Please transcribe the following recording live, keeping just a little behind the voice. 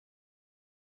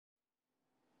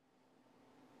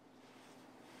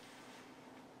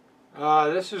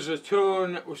This is a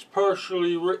tune that was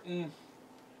partially written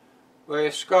by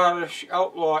a Scottish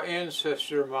outlaw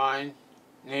ancestor of mine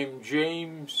named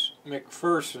James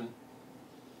MacPherson.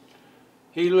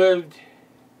 He lived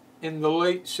in the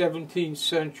late 17th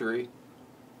century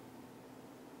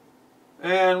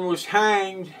and was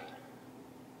hanged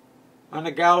on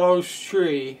a gallows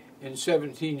tree in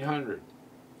 1700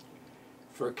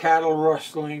 for cattle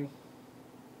rustling,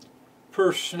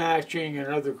 purse snatching, and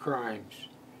other crimes.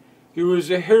 He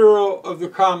was a hero of the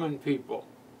common people.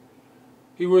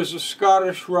 He was a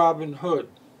Scottish Robin Hood.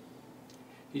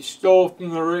 He stole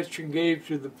from the rich and gave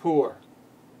to the poor.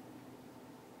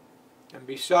 And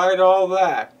beside all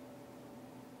that,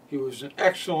 he was an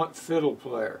excellent fiddle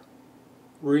player,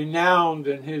 renowned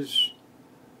in his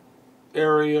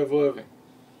area of living.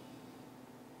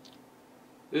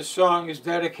 This song is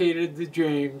dedicated to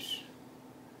James.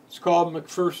 It's called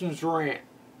MacPherson's Rant.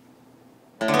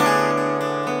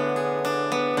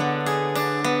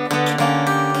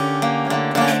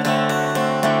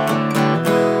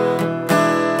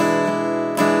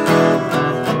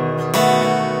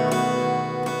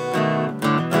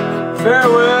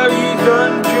 Farewell, ye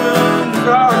dungeons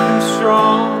dark and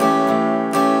strong.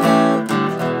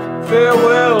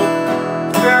 Farewell,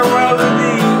 farewell to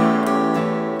thee.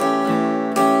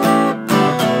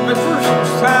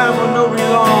 MacPherson's time will no be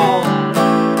long.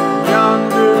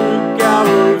 Yonder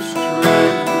gallows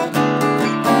tree.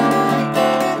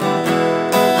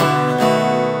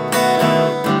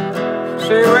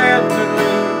 Say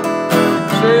randomly,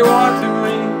 say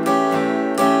wantonly,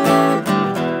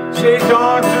 say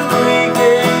dauntingly.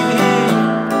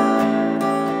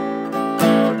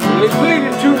 They played a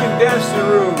tune and danced the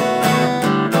room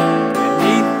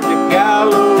beneath the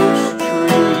gallows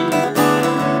tree.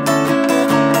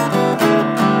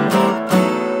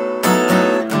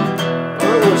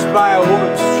 Well, it was by a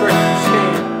woman's treacherous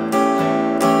hand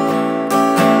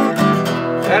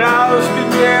that I was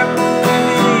condemned to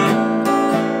leave.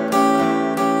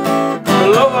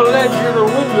 Below a ledge in a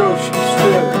window she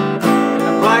stood, and a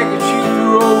blanket she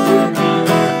threw over me.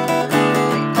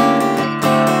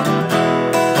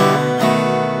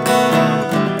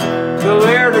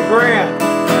 Grant,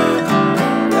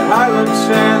 that Highland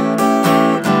sent,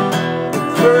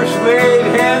 first laid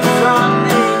hands on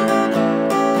me.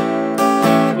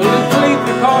 Well, he played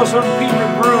to call some Peter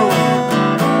Broom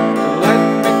to let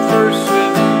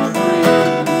MacPherson free.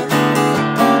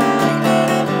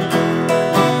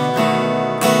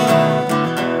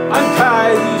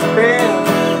 Untie these bands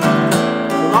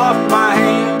from off my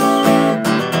hands,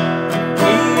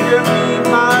 need me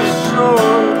my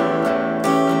sword.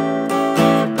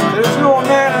 There's no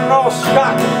man in all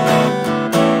Scotland,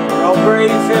 but I'll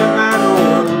brave him at a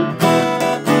word.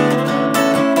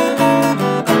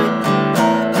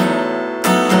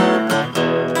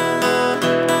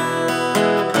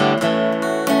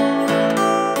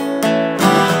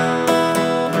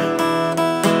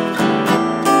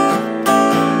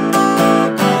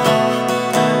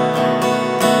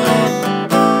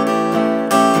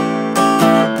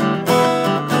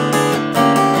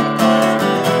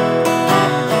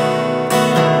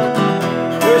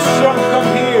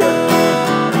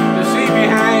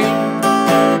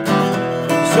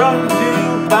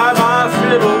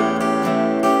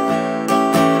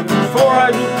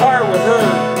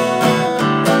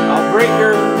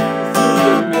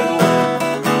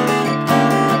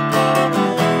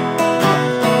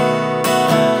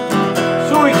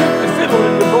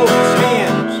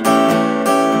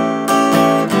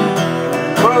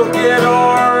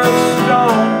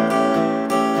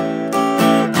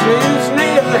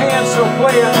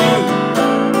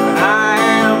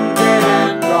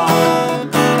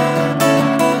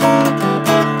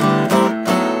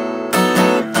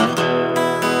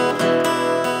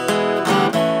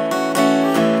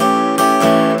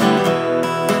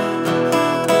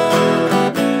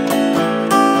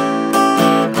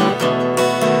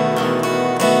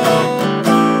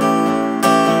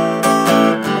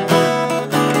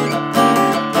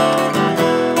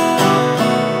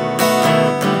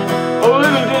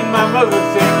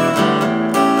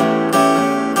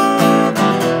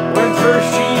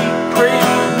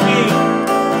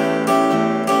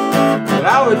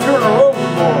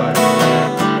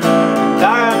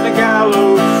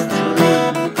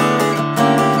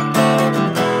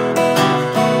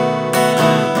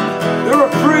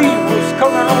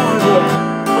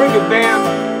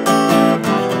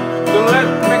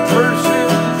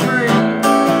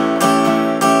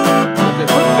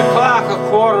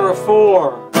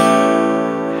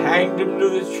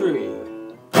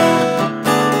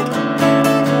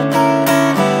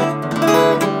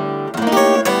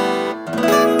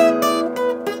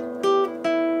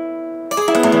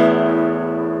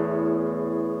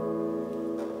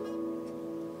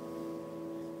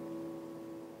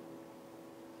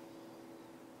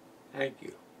 Thank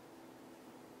you.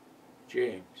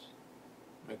 James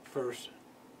MacPherson.